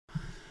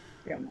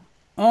Yeah.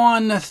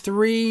 On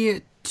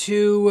three,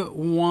 two,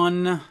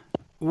 one,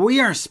 we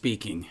are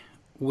speaking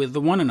with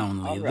the one and All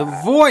only, the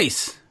right.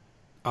 voice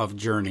of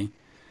Journey,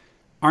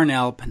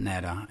 Arnel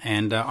Pineda.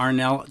 And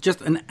Arnel,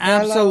 just an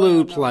Hello,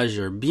 absolute no.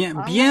 pleasure. I'm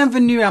not.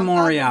 Bienvenue à I'm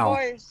not the Montréal.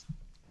 voice,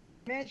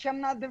 Mitch.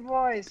 I'm not the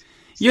voice.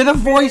 You're the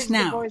Steve Bear voice is the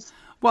now. voice.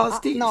 Well, No,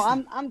 Steve,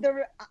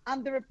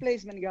 I'm the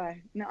replacement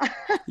guy. No.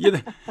 you're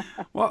the,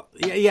 well,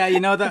 yeah, you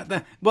know that.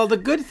 Well, Oh man. the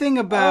good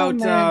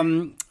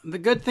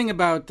thing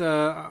about,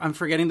 I'm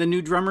forgetting the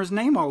new drummer's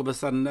name all of a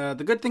sudden.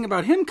 The good thing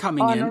about him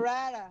coming Oh, in.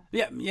 Narada.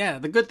 Yeah.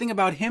 The good thing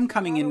about him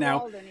coming in Narada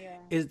now Walden. Yeah.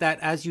 is that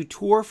as you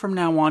tour from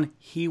now on,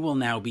 he will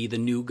now be the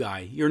new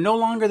guy. You're no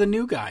longer the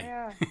new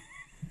guy.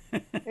 Yeah.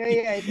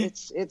 Yeah.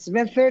 It's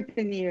been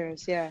 13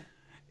 years. Yeah.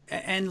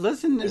 And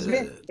listen,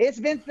 It's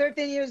been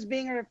 13 years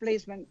being a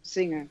replacement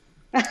singer.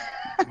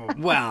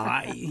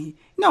 well,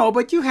 no,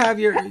 but you have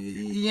your,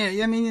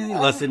 yeah. I mean,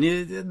 listen,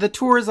 the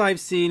tours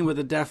I've seen with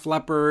the Def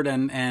Leppard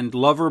and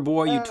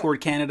Loverboy. You Uh, toured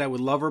Canada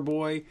with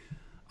Loverboy.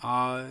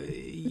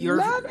 You're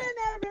Loving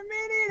every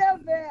minute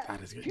of it.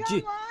 God is good.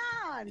 Come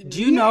on. Do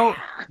you Yeah. know?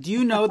 Do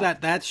you know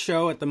that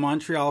show at the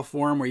Montreal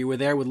Forum where you were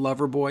there with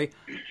Loverboy?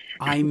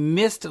 I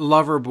missed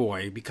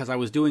Loverboy because I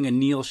was doing a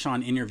Neil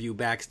Sean interview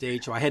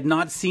backstage, so I had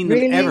not seen them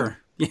Really? ever.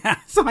 Yeah,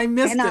 so I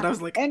missed And it. I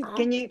was like, and oh,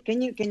 can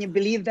you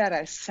believe that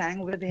I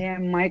sang with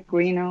him, Mike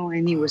Reno,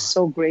 and he was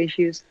so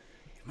gracious.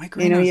 Mike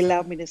He Reno's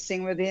allowed me to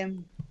sing with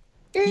him.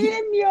 he,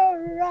 In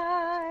your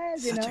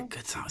eyes, such a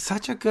good song.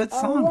 Such a good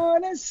I song.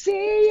 wanna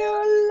see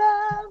your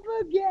love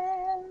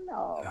again.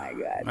 Oh my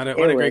God,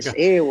 What a great guy. So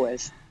it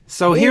was.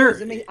 here,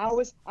 I mean, I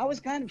was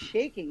kind of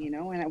shaking,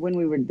 when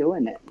we were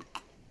doing it.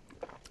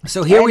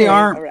 so here we Anyway,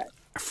 all are, right.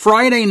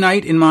 Friday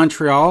night in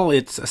Montreal.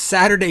 It's a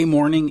Saturday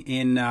morning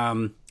in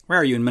where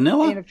are you, in In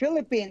Manila? the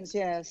Philippines,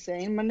 yes,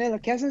 in Manila,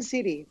 Quezon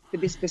City, to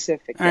be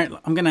specific. All Yeah. right,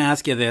 I'm going to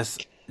ask you this: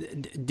 All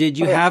right. did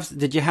you have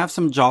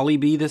some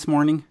Jollibee this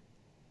morning?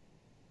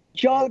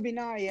 Jollibee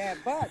now, yeah,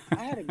 but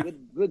I had a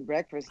good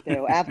breakfast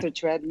though after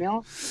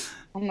treadmill.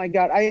 Oh my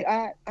God,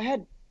 I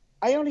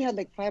only had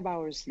like 5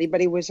 hours sleep,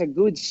 but it was a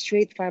good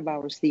straight 5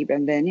 hours sleep,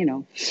 and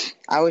then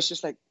I was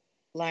just like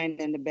lying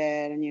in the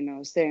bed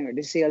and staring at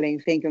the ceiling,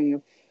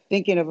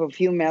 thinking of a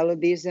few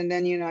melodies, and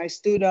then I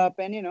stood up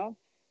and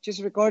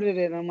just recorded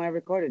it on my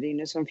recorder,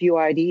 some few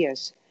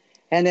ideas,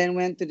 and then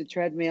went to the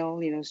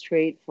treadmill,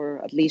 straight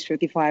for at least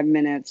 55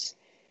 minutes,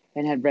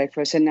 and had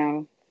breakfast, and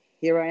now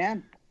here I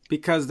am.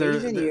 Because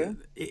Praising you.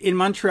 in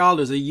Montreal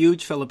there's a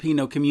huge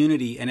Filipino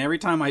community, and every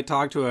time I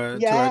talk to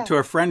Yeah.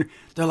 a friend,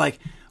 they're like,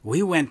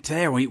 "We went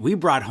there. We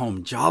brought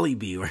home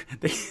Jollibee." Or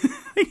they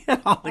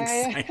get all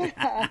excited.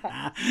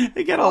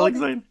 They get all Well,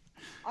 excited.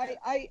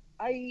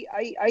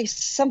 I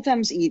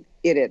sometimes eat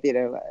it,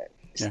 Yeah,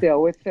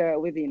 still with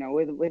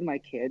my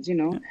kids, of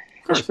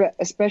course.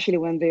 especially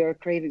when they are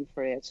craving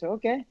for it. So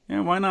okay, Yeah,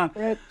 why not?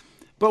 right.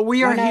 But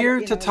we Why are not? here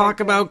to talk Like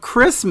about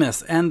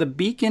Christmas and the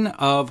beacon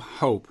of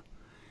hope.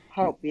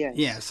 hope. Yeah.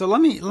 Yes. So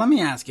let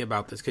me ask you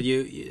about this, because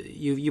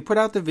you put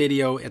out the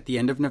video at the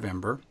end of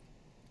November,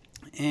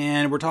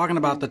 and we're talking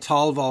about Yeah. the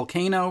Taal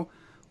volcano.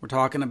 We're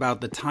talking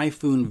about the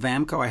Typhoon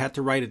Vamco. I had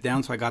to write it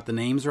down so I got the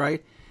names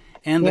right.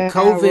 And the Yeah.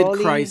 COVID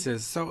Rolling.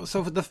 crisis. So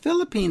the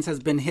Philippines has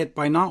been hit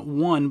by not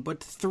one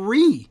but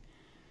three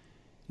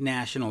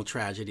national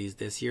tragedies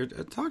this year.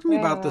 Talk to me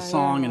about the Yeah.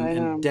 song Yeah. I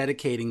and know.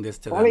 dedicating this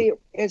to Well, them.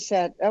 it's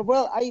that.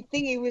 Well, I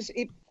think it was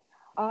it.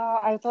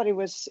 I thought it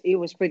was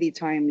pretty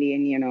timely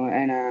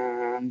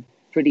and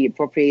pretty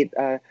appropriate.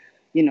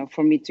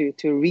 For me to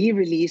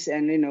re-release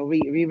and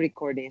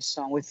re-record this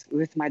song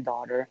with my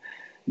daughter,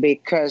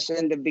 because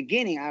in the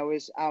beginning I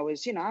was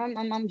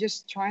I'm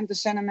just trying to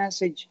send a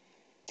message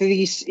to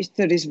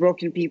these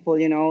broken people,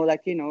 and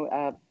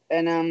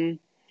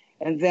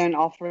then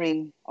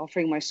offering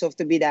myself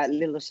to be that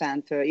little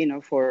Santa,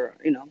 for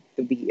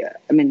to be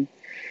I mean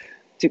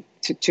to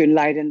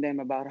enlighten them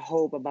about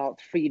hope,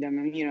 about freedom,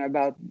 and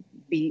about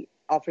be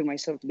offering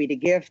myself to be the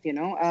gift,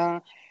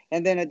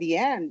 and then at the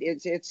end,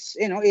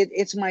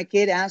 it's my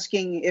kid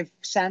asking if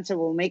Santa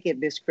will make it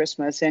this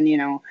Christmas, and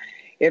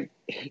if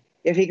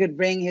if he could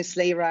bring his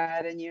sleigh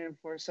ride, and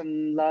for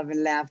some love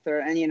and laughter,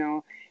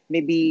 and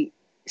maybe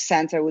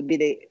Santa would be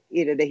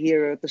the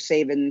hero to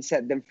save and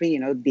set them free,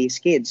 these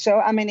kids. So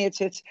I mean,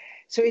 it's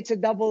a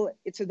double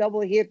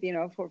hit,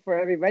 for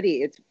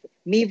everybody. It's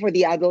me for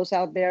the adults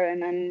out there,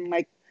 and then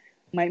my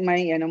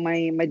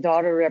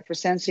daughter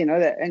represents,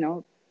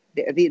 that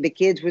the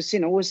kids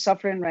was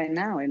suffering right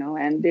now,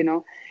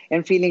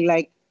 and feeling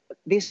like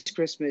this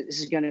Christmas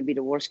is gonna be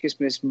the worst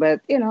Christmas.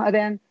 But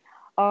then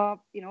uh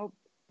you know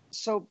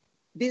so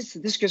this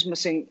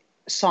Christmas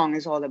song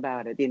is all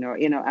about it,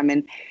 I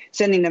mean,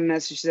 sending the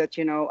message that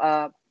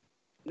now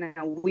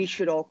we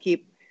should all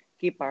keep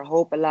our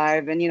hope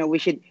alive, and we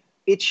should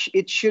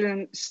it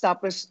shouldn't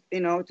stop us,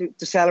 to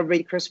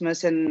celebrate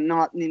Christmas and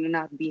not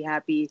be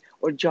happy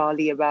or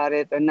jolly about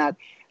it, and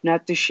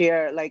not to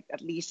share, like,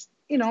 at least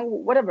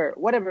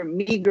whatever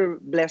meager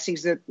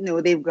blessings that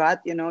they've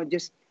got,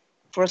 just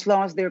for as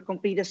long as they're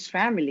complete as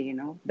family. You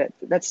know,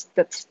 that's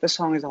the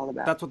song is all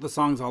about. That's what the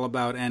song's all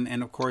about,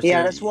 and of course Yeah,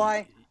 you're. that's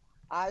why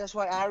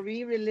I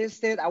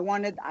re-released it. I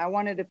wanted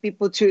the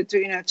people to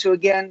to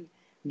again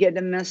get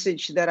the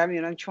message that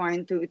I'm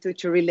trying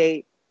to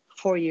relay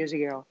 4 years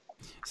ago.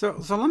 So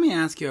let me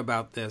ask you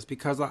about this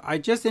because I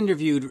just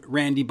interviewed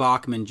Randy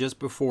Bachman just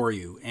before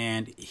you,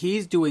 and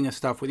he's doing a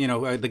stuff with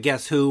the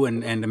Guess Who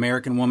and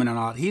American Woman and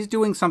all. He's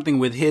doing something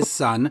with his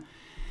son,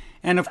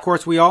 and of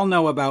course we all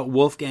know about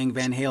Wolfgang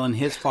Van Halen,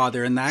 his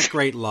father, and that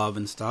great love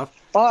and stuff.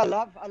 Oh, I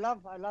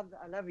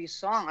love your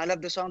song. I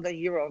love the song that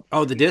you wrote.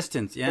 Oh, The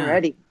Distance, yeah.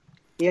 Already.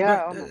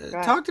 Yeah. But Oh my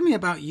God. talk to me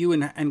about you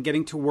and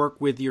getting to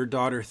work with your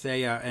daughter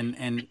Thea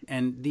and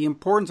the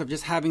importance of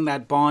just having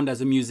that bond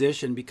as a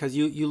musician because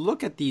you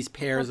look at these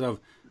pairs of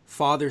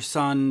father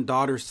son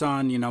daughter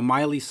son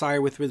Miley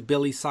Cyrus with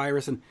Billy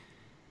Cyrus and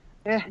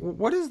Yeah.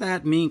 what does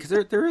that mean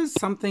because there is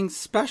something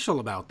special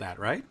about that,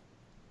 right?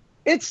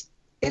 It's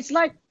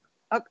like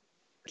a,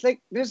 it's like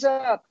there's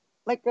a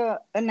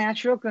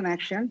natural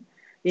connection,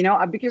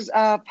 because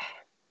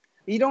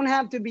you don't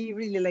have to be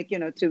really like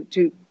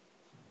to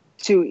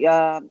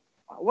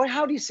what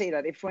how do you say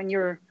that if when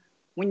you're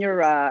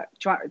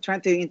trying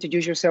to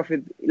introduce yourself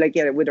with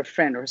with a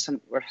friend or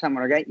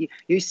someone, right?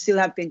 You still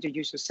have to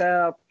introduce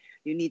yourself.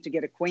 You need to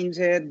get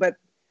acquainted, but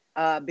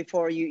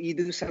before you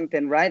do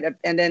something, right?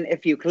 And then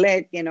if you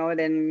click,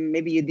 then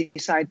maybe you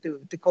decide to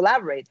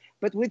collaborate.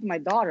 But with my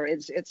daughter,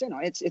 it's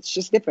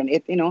just different.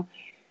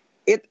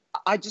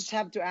 I just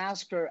have to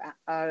ask her.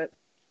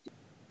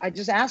 I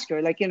just ask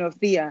her,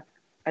 Thea,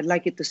 I'd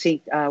like you to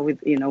sing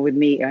with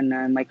me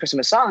and my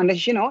Christmas song. And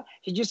she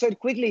just said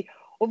quickly,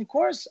 of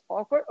course,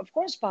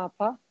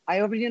 Papa. I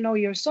already know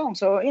your song.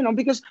 So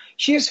because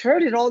she has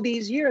heard it all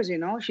these years.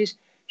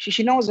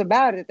 She knows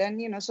about it,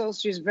 and so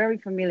she's very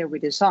familiar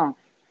with the song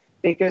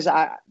because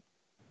I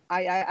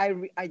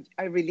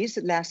released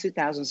it last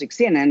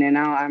 2016, and then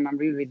now I'm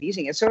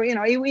re-releasing it. So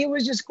it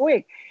was just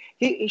quick.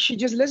 She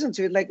just listened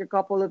to it like a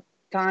couple of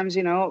times,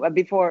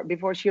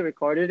 before she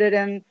recorded it,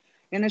 and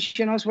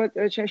she knows what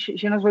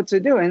she knows what to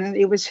do, and then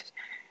it was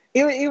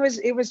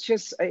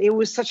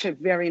such a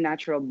very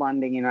natural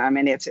bonding, I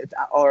mean, it's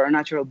or a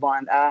natural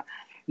bond.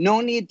 No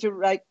need to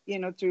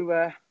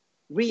to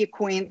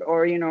reacquaint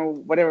or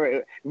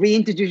whatever,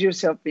 reintroduce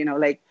yourself,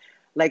 like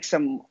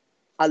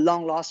a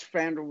long lost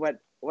friend or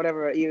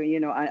whatever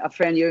a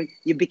friend you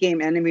became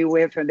enemy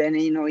with, and then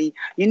you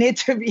need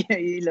to be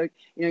you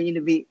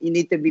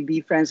need to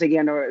be friends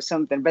again or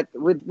something. But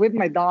with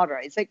my daughter,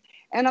 it's like,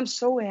 and I'm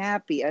so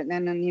happy, and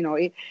then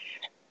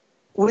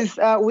with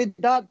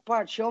that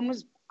part,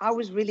 I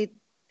was really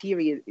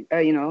teary.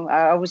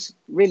 I was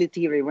really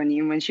teary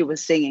when she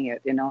was singing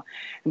it.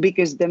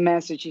 Because the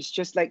message is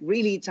just like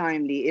really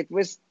timely.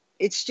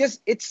 It's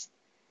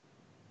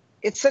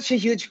such a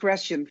huge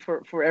question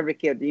for every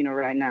kid,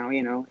 right now. I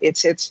mean,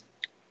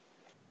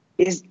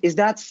 if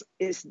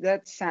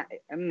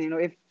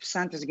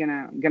Santa's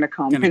gonna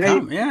come,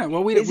 Yeah,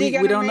 well, we is he we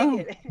gonna don't make know.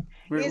 it?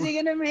 Is he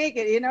gonna make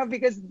it?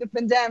 Because of the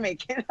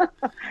pandemic,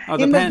 Oh,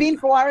 he must be in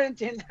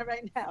quarantine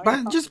right now.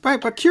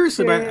 But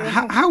curiously, but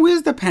Yeah. how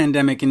is the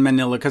pandemic in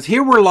Manila? Because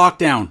here we're locked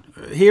down.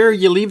 Here,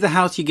 you leave the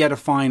house, you get a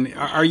fine.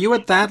 Are you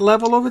at that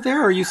level over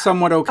there? Or are you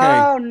somewhat okay?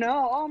 Oh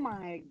no! Oh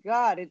my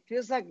God! It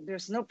feels like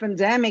there's no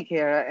pandemic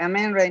here. I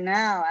mean, right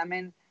now. I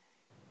mean,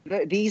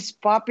 these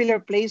popular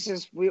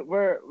places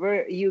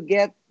where you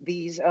get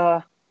these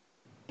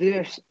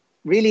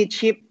really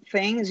cheap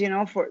things,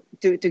 for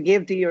to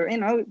give to your,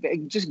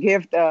 just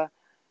gift.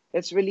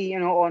 It's really,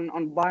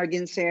 on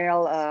bargain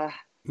sale.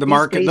 These The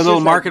little places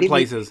like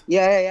marketplaces.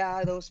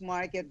 yeah, those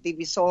market,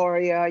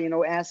 Divisoria,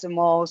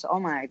 SMOs. Oh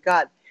my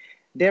God,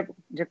 they're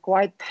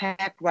quite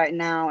packed right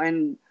now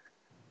and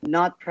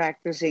not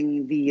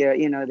practicing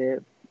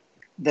the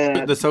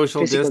The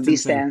social physical distancing.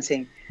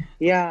 distancing.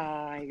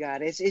 Yeah, my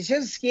God, it's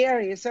just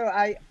scary. So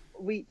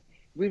we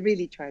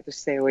really try to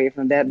stay away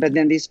from that. But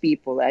then these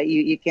people,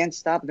 you can't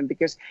stop them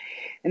because,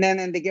 and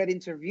then they get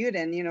interviewed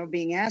and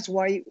being asked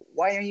why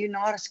are you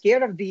not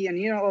scared of the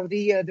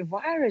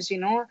virus?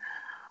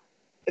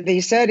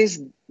 They said it's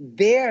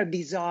their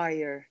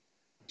desire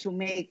to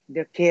make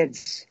their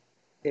kids,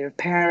 their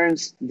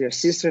parents, their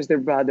sisters, their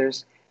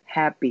brothers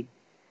happy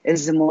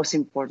is the most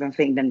important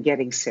thing than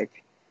getting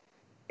sick.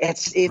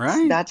 It's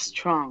Right. that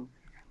strong,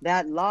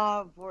 that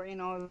love for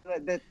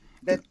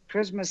that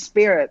Christmas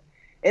spirit.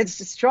 It's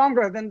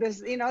stronger than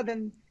this fear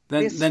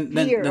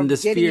Than of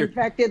this getting fear.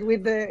 infected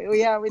with the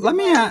virus. Let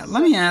So,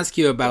 me ask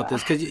you about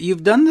this because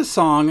you've done the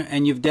song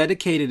and you've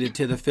dedicated it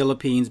to the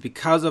Philippines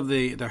because of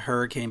the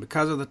hurricane,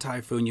 because of the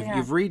typhoon. yeah,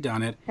 You've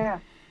redone it. yeah.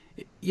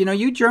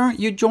 You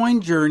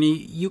joined Journey.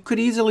 You could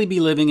easily be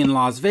living in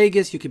Las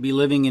Vegas. You could be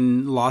living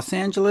in Los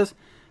Angeles,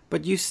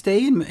 but you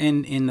stay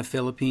in the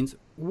Philippines.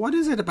 What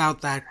is it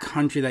about that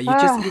country that you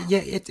just Ah,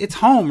 it's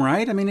home,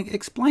 right? I mean,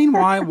 explain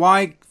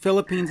why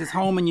Philippines is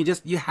home and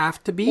you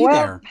have to be well,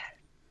 there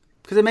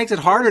because it makes it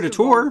harder first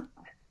to of all, tour.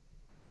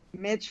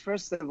 Mitch.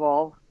 First of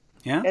all,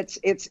 Yeah.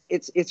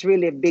 it's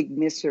really a big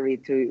mystery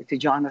to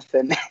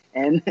Jonathan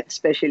and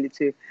especially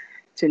to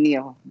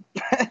Neil.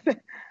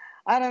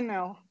 I don't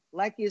know.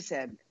 Like you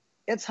said,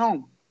 it's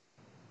home.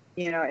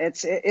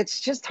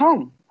 It's just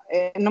home.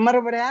 No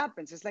matter what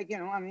happens, it's like,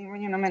 I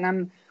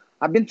mean,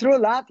 I've been through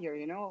a lot here.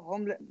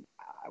 Homeless.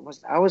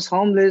 I was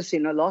homeless.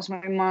 Lost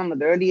my mom at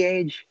an early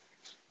age.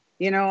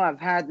 I've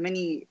had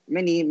many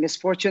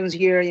misfortunes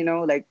here.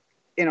 Like,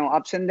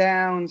 ups and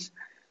downs.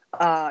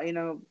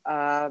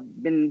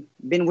 Been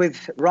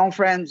with wrong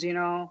friends.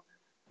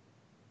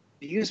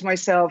 Used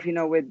myself.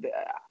 With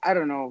I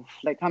don't know,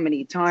 like how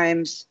many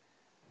times.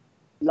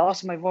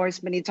 Lost my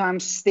voice many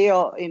times.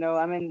 Still,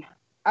 I mean,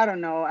 I don't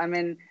know. I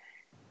mean,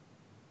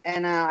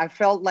 and I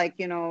felt like,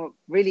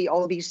 really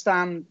all this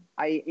time,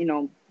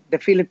 the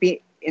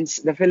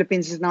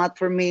Philippines is not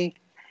for me,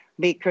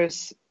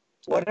 because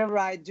whatever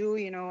I do,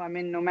 I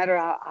mean, no matter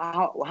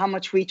how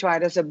much we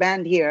tried as a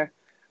band here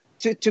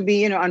to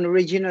be, an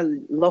original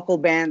local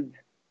band,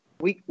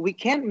 we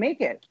can't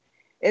make it.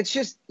 It's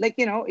just like,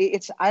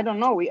 it's, I don't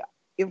know,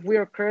 if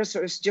we're cursed,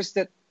 or it's just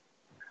that,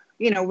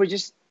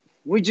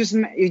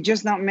 you're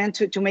just not meant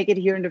to make it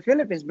here in the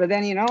Philippines. But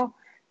then,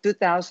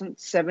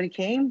 2007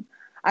 came.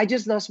 I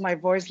just lost my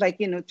voice, like,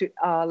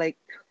 like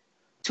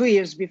 2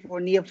 years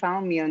before Nia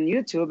found me on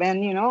YouTube.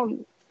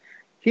 And,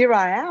 here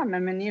I am. I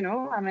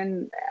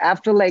mean,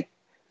 after like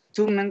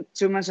 2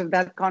 months of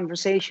that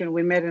conversation,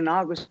 we met in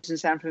August in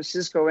San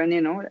Francisco, and,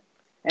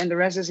 and the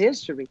rest is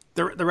history.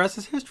 The rest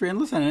is history. And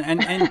listen,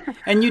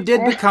 and you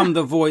did become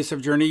the voice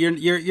of Journey.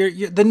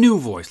 You're the new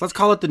voice. Let's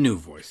call it the new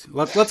voice.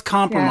 Let's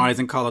compromise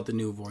and call it the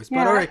new voice.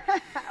 But all right.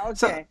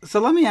 Okay. So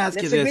let me ask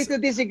you this. Let's agree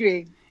to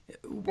disagree.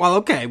 Well,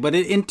 okay, but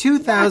in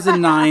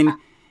 2009,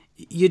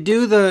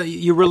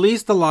 you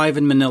released the Live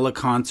in Manila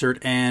concert,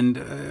 and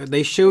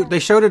they showed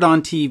it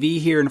on TV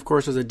here, and of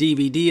course there's a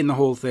DVD and the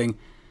whole thing.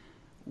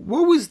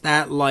 What was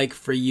that like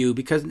for you?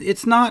 Because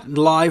it's not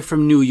live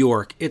from New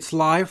York; it's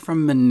live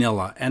from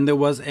Manila, and there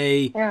was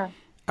a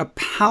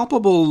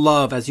palpable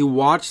love as you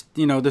watched.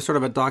 There's sort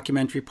of a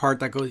documentary part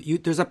that goes.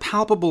 There's a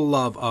palpable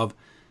love of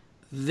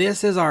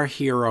this is our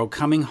hero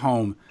coming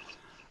home.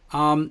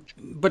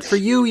 But for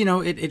you,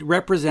 it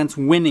represents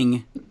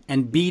winning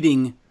and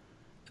beating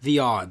the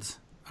odds.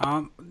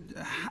 How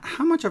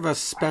much of a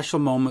special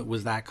moment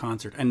was that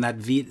concert and that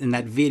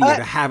video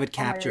to have it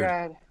captured? Oh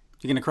my God.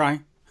 You gonna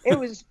cry?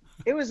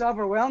 It was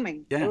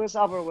overwhelming. Yeah. It was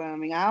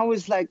overwhelming. I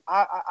was like,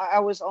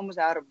 I was almost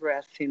out of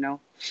breath.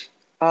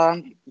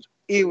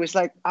 It was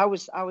like I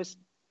was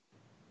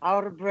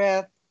out of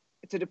breath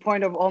to the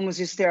point of almost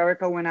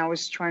hysterical when I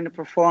was trying to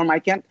perform. I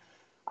can't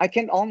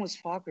almost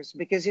focus,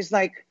 because it's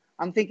like,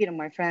 I'm thinking of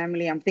my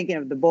family. I'm thinking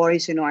of the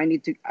boys. I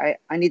need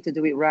to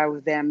do it right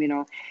with them.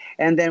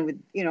 And then with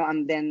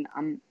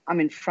I'm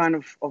in front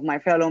of my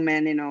fellow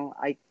men.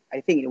 I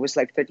think it was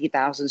like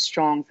 30,000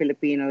 strong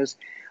Filipinos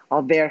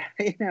out there.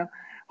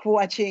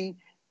 Watching,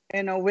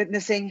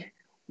 witnessing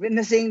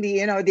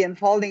the the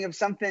unfolding of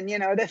something.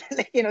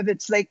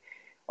 That's like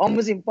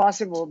almost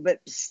impossible, but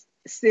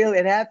still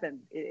it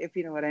happened. If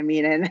you know what I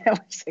mean. And I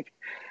was like,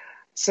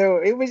 so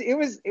it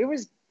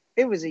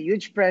was a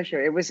huge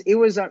pressure. It was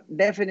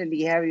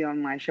definitely heavy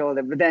on my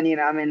shoulder. But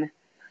then,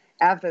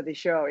 after the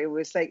show, it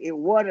was like,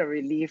 what a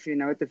relief,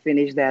 to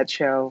finish that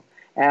show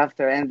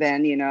after. And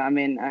then,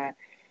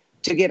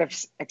 to get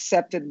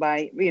accepted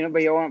by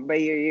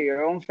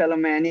your own fellow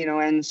man,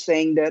 and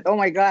saying that, oh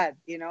my God,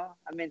 he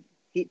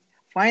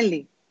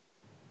finally,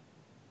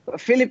 a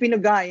Filipino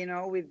guy,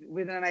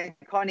 with an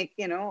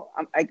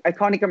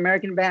iconic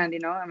American band,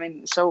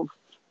 so.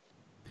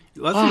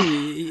 Listen,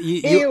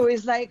 it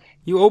was like,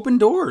 you opened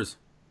doors.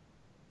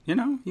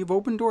 You've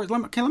opened doors.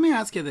 Let me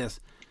ask you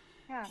this.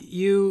 Yeah.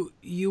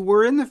 You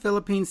were in the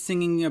Philippines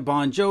singing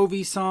Bon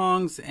Jovi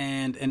songs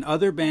and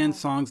other band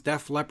songs,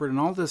 Def Leppard and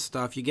all this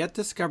stuff. You get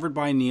discovered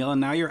by Neil,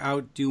 and now you're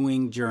out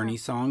doing Journey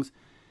songs.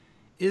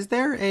 Is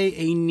there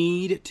a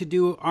need to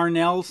do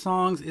Arnel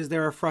songs? Is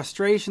there a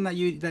frustration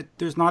that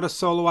there's not a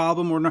solo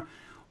album, or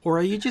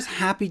are you just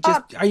happy?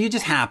 Are you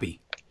just happy?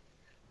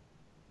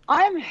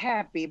 I'm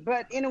happy,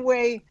 but in a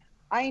way,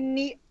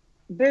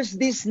 there's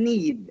this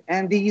need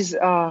and this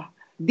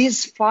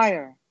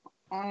fire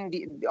on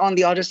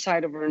the other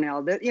side of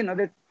Arnel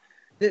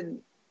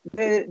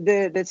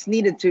that's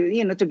needed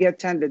to get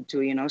tended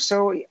to.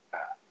 So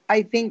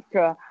I think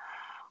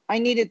I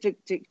needed to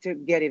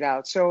get it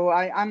out. So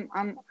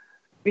I'm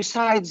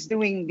besides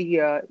doing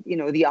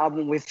the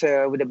album with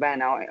the band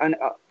now,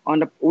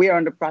 we are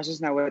on the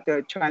process now.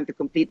 We're trying to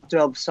complete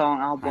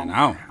 12-song album.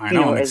 I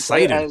know. I'm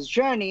excited. As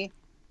Journey.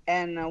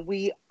 And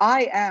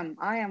I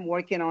am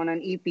working on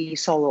an EP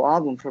solo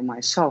album for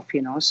myself,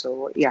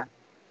 So yeah,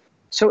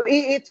 so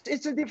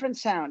it's a different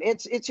sound.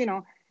 It's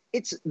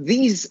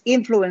these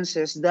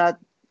influences that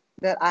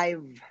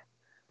I've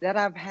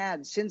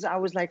had since I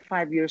was like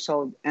 5 years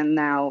old, and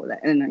now,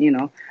 and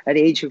at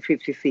the age of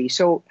 53.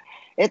 So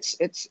it's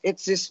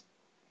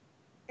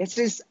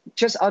this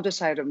just other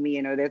side of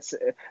me,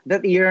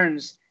 that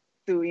yearns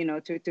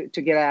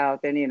to get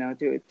out and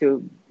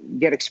to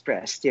get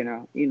expressed,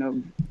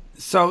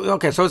 So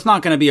okay, so it's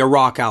not going to be a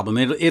rock album.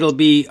 It'll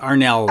be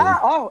Arnel.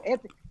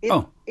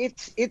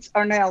 It's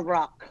Arnel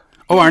rock.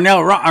 Oh,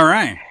 Arnell Rock. All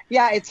right.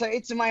 Yeah,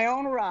 it's my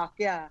own rock.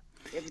 Yeah,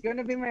 it's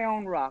gonna be my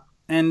own rock.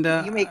 And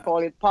You may call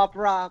it pop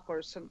rock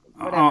or some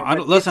whatever,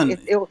 but listen,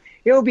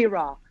 it'll be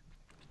rock.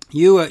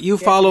 You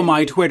follow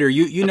my Definitely. Twitter.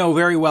 You know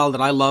very well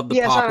that I love the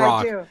Yes, pop I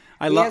rock. do.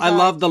 I Yes,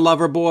 love the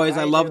Lover Boys. I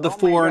I love do. the Oh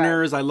my God.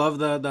 Foreigners. I love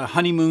the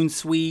Honeymoon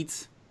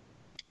Suites.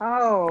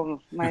 Oh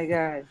my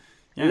God.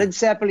 Yeah, Led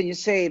Zeppelin, you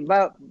say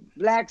about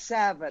Black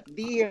Sabbath,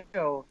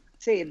 Dio,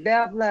 say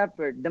Def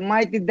Leppard, the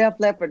mighty Def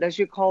Leppard, as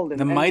you call the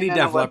them, and mighty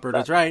Def what, Leppard.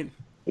 That's right.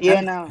 you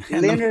And know,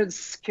 and the, Leonard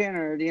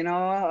Skinner. You know,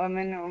 I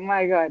mean, oh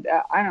my God,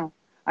 I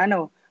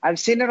know, I've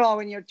seen it all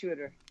in your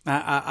Twitter.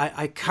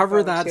 I cover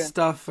Post, that yeah,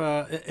 stuff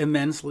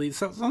immensely.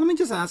 So let me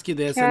just ask you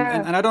this,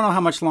 yeah, and I don't know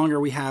how much longer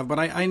we have, but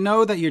I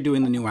know that you're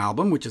doing the new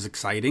album, which is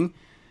exciting.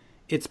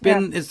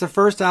 yeah, It's the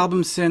first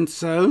album since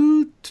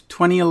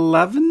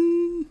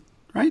 2011,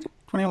 right?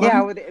 yeah,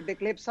 2011. with the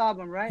Eclipse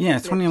album, right? Yeah,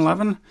 it's Eclipse.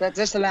 2011.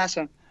 That's the last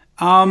one.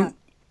 Yeah,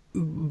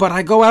 But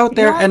I go out you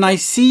there know, and I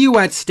see you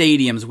at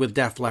stadiums with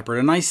Def Leppard,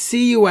 and I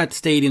see you at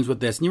stadiums with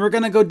this, and you were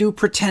going to go do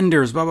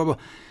Pretenders, blah blah blah.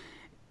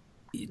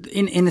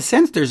 In a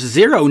sense, there's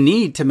zero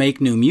need to make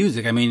new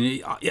music. I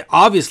mean,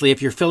 obviously,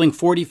 if you're filling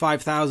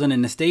 45,000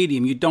 in a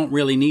stadium, you don't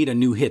really need a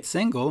new hit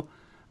single.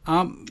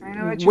 I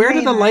know what you Where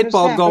did mean. the I light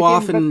bulb understand, go but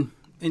off but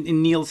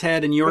in Neil's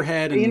head and your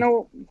head? but And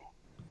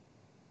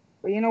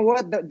you know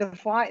what?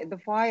 The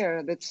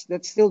fire that's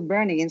still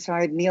burning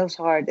inside Neil's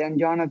heart and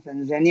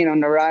Jonathan's, and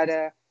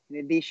Narada. In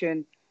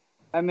addition,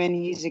 I mean,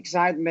 his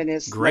excitement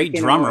is like great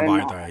drummer,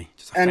 by the way,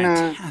 just a and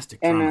fantastic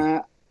and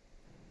drummer.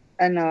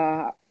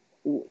 and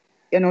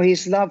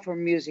his love for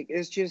music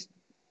is just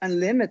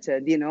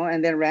unlimited.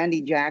 And then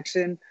Randy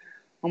Jackson.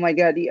 Oh my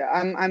God,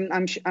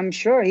 I'm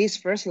sure his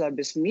first love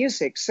is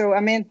music. So I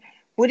mean,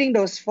 putting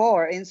those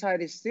four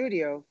inside his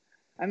studio.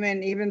 I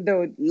mean, even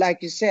though,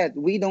 like you said,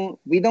 we don't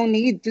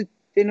need to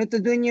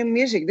do new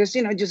music.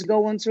 Just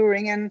go on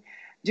touring and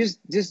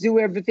just do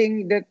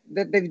everything that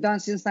they've done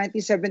since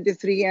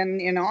 1973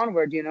 and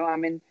onward. I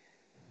mean,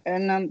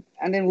 and then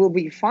we'll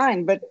be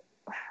fine. But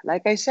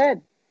like I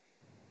said,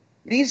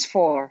 these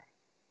four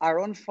are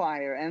on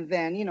fire, and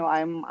then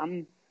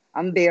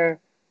I'm there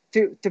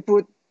to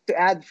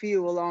add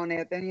fuel on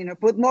it, and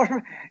put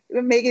more,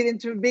 make it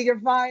into a bigger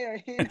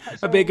fire. A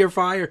So bigger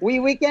fire.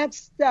 we can't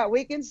stop.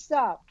 We can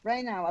stop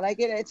right now. Like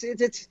it's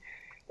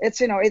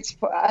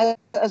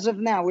as of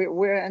now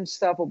we're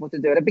unstoppable to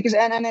do it, because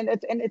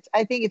it's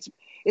I think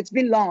it's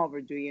been long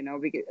overdue.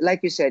 Because like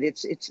you said,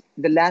 it's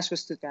the last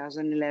was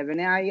 2011,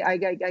 and I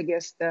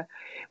guess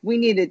we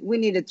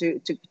needed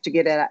to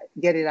get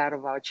it out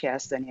of our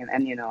chest, and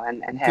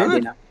have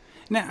Good.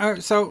 Now,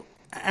 so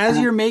as uh,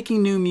 you're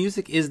making new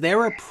music, is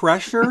there a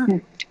pressure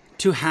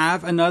to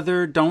have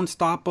another "Don't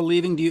Stop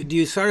Believing"? Do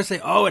you sort of say,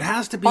 "Oh, it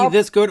has to be oh,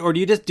 this good," or do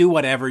you just do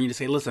whatever and you just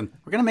say, "Listen,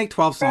 we're gonna make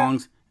 12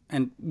 songs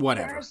and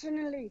whatever."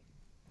 personally,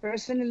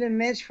 personally,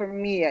 Mitch, for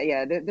me,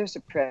 yeah, there's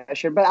a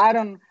pressure, but I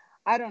don't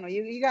know.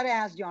 You got to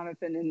ask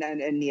Jonathan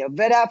and Neil.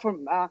 But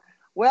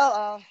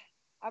well,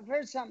 I've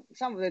heard some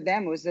of the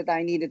demos that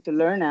I needed to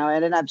learn now,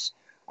 and then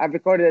I've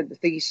recorded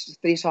three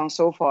songs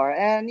so far,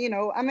 and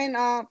I mean,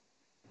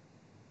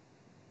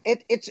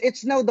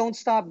 it's no "Don't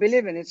Stop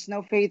Believing," it's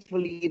no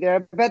 "Faithful"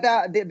 either, but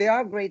they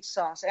are great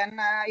songs, and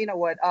you know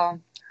what, uh,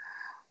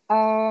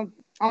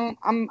 I'm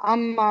I'm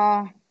I'm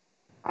uh,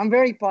 I'm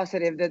very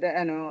positive that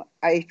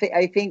I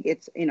think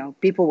it's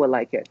people will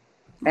like it,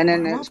 and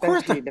then Well,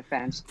 especially the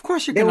fans, of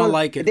course, you're they gonna will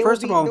like it. they will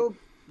First of be all,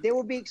 they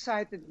will be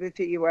excited with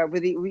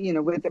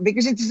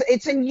because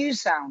it's a new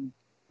sound,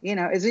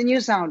 it's a new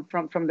sound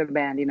from the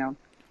band.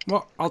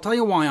 well, I'll tell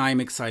you why I'm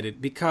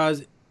excited,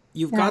 because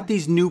you've Yeah, got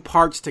these new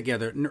parts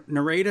together.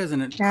 Narada is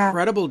an yeah,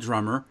 incredible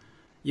drummer.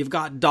 You've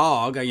got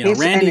Dog, he's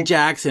Randy and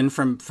Jackson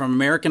from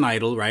American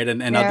Idol, right,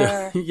 and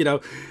other,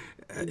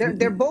 yeah,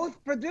 they're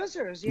both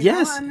producers. I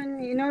yes,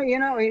 mean,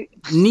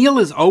 Neil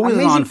is always on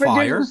amazing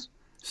fire. producers.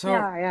 So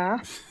Yeah, yeah,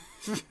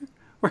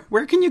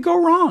 where can you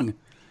go wrong?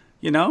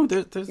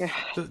 yeah.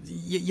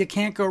 You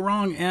can't go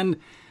wrong. And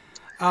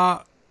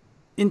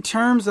in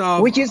terms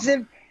of, Which is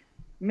a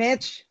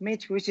Mitch,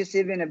 which is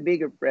even a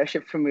bigger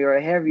pressure for me, or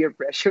a heavier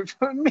pressure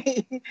for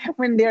me,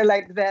 when they're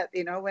like that,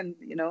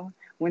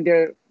 when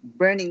they're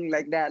burning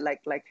like that,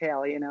 like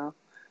hell.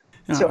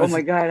 So, oh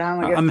my God, how am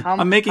I gonna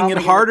I'm how making am it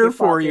I gonna harder keep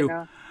for up? you.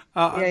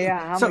 Yeah, yeah.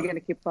 How am I So gonna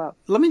keep up?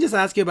 let me just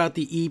ask you about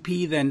the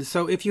EP then.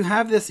 So if you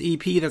have this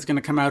EP that's going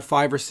to come out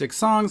 5 or 6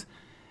 songs,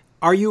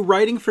 are you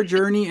writing for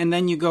Journey and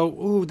then you go,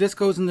 ooh, this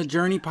goes in the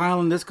Journey pile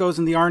and this goes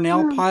in the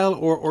Arnell pile,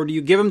 or do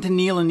you give them to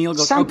Neil and Neil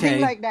goes, Something okay,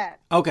 like that.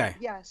 okay,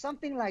 Yeah,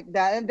 something like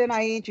that. And then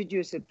I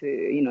introduced it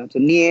to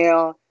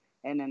Neil,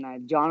 and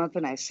then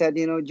Jonathan. I said,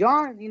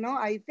 John,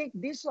 I think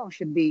this song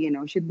should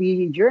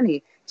be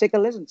Journey. Take a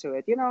listen to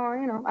it.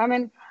 I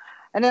mean,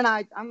 and then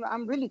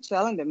I'm really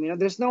telling them,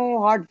 there's no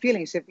hard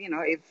feelings if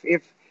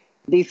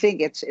they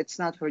think it's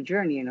not for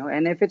Journey,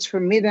 and if it's for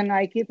me, then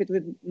I keep it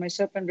with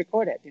myself and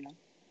record it.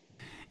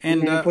 And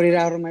and then put it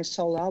out on my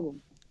solo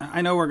album.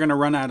 I know we're going to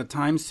run out of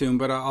time soon,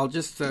 but I'll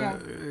just Yeah.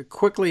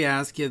 quickly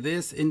ask you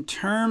this: in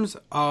terms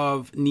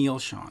of Neil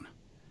Sean.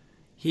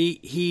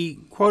 he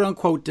quote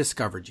unquote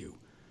discovered you.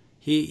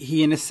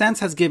 He in a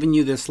sense has given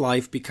you this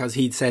life because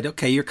he'd said,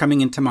 okay, you're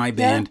coming into my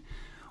band. Yeah.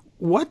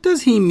 What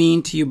does he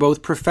mean to you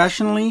both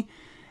professionally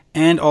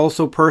and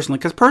also personally?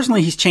 Because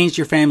personally, he's changed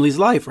your family's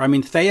life. I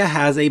mean, Thea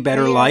has a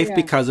better life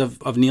because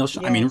of Neil.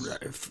 Yes. I mean,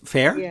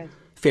 fair? Yes.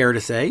 Fair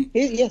to say?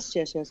 Yes.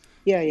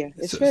 Yeah.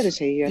 It's fair to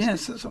say,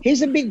 yes. So.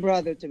 He's a big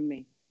brother to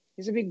me.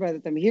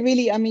 He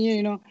really, I mean,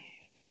 you know,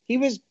 he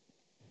was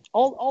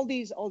all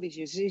these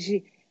years.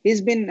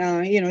 He's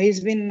been, he's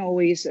been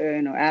always,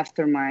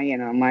 after my,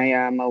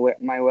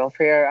 my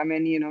welfare. I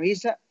mean, you know, he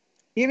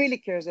really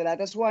cares a lot.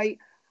 That's why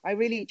I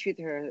really treat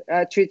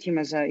him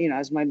as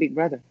as my big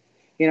brother.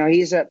 You know,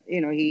 he's and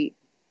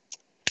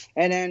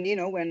then, you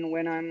know,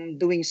 when I'm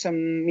doing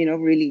some,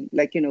 really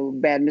like,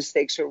 bad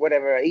mistakes or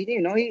whatever,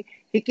 he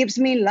keeps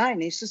me in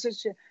line. He's just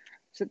such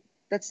so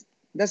that's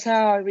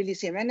how I really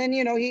see him. And then,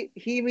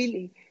 he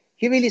really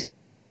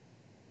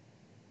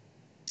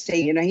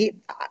say,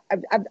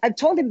 I've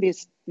told him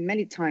this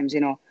many times,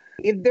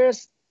 if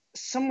there's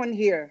someone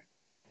here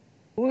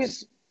who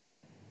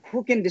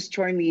can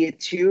destroy me,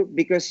 it's you,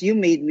 because you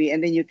made me,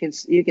 and then you can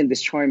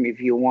destroy me if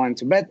you want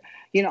to. But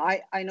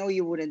I know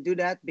you wouldn't do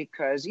that,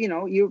 because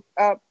it's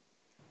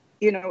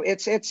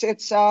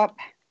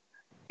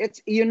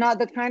you're not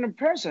that kind of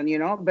person,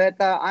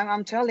 But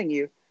I'm telling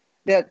you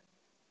that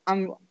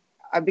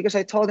because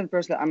I told him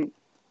personally,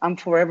 I'm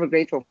forever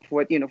grateful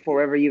for what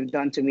forever you've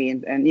done to me,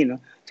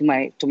 and to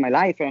my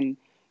life, and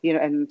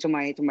and to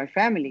my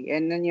family.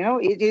 And then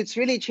it's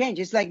really changed.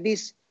 It's like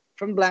this,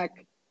 from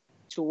black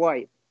to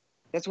white.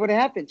 That's what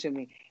happened to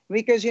me,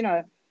 because you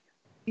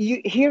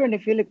here in the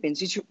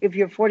Philippines, if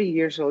you're 40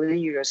 years old and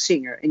you're a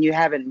singer and you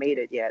haven't made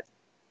it yet,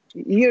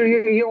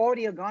 you're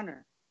already a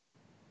goner.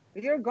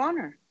 You're a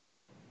goner.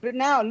 But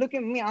now look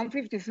at me. I'm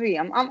 53.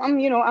 I'm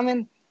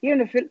here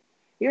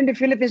in the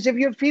Philippines. If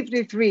you're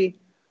 53,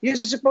 you're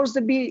supposed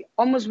to be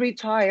almost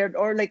retired,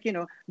 or like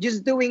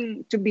just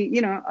doing to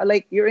be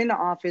like you're in the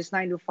office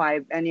 9 to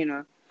 5, and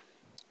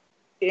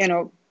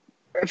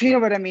if you know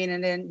what I mean,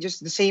 and then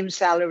just the same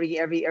salary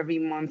every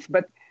month.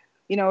 But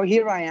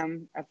here I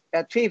am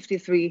at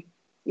 53,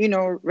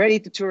 ready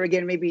to tour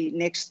again, maybe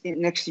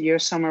next year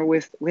summer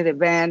with a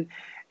band,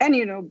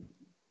 and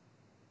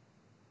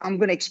I'm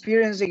gonna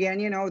experience again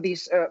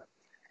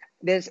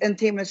this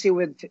intimacy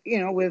with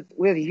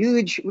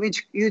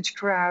huge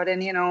crowd,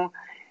 and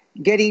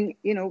getting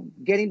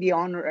the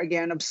honor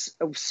again of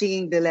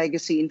seeing the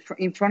legacy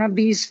in front of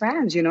these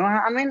fans.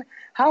 I mean,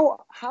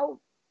 how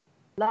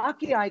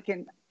lucky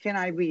can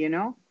I be,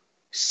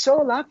 so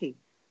lucky,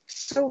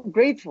 so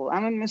grateful.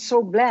 I'm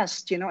so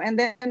blessed, and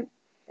then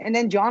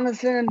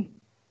Jonathan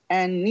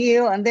and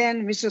Neil, and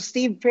then Mr.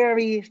 Steve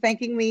Perry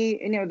thanking me,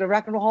 the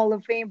Rock and Roll Hall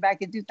of Fame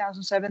back in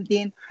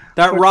 2017.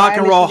 That Rock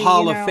and Roll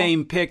Hall of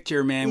Fame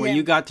picture, man, where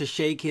you got to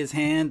shake his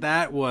hand,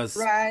 that was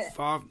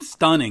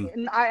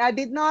stunning. I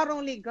did not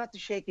only got to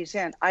shake his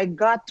hand, I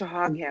got to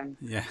hug him.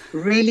 Yeah.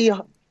 Really,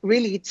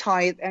 really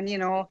tight. And,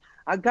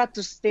 I got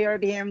to stare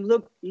at him,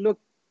 look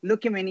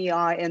him in the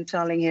eye, and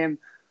telling him,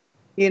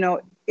 it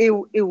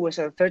was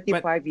a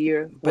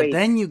 35-year wait. But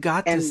then you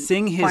got to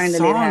sing his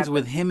songs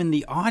with him in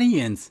the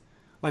audience.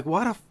 Like,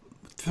 what a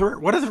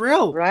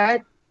thrill.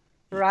 Right?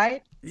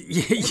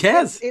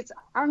 Yes. It's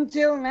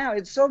until now,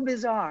 it's so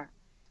bizarre.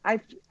 I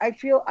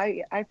feel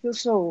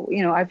so,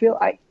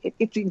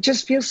 it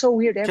just feels so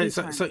weird every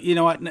time. So you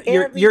know what?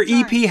 Your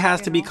EP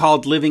has to be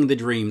called Living the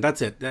Dream.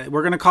 That's it.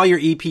 We're going to call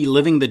your EP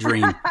Living the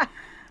Dream.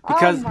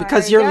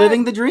 Because you're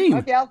living the dream.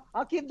 Okay,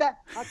 I'll keep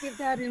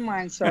that in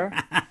mind, sir.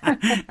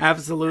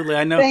 Absolutely,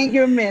 I know. Thank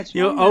you, Mitch.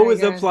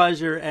 Always a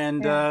pleasure,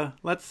 and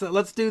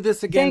let's do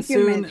this again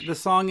soon. The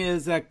song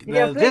is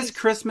This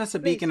Christmas, A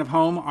Beacon of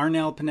Home,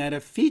 Arnel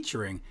Pineda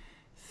featuring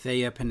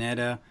Thea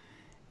Pineda,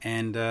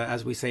 and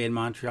as we say in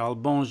Montreal,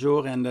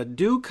 bonjour, and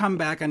do come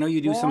back. I know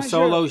you do some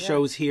solo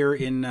shows here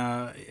in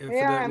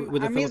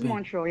with the Philippines.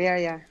 Montreal.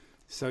 Yeah.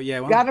 So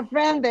got a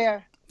friend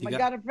there. I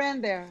got a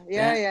friend there.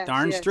 Yeah.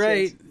 Darn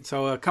straight. Yes.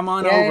 So come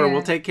on over. Yeah.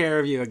 We'll take care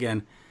of you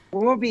again.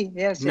 We'll be.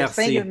 Yes. Merci.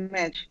 Thank you,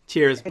 Mitch.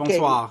 Cheers. Okay.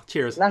 Bonsoir.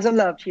 Cheers. Lots of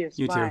love. Cheers.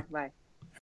 You Bye. too. Bye.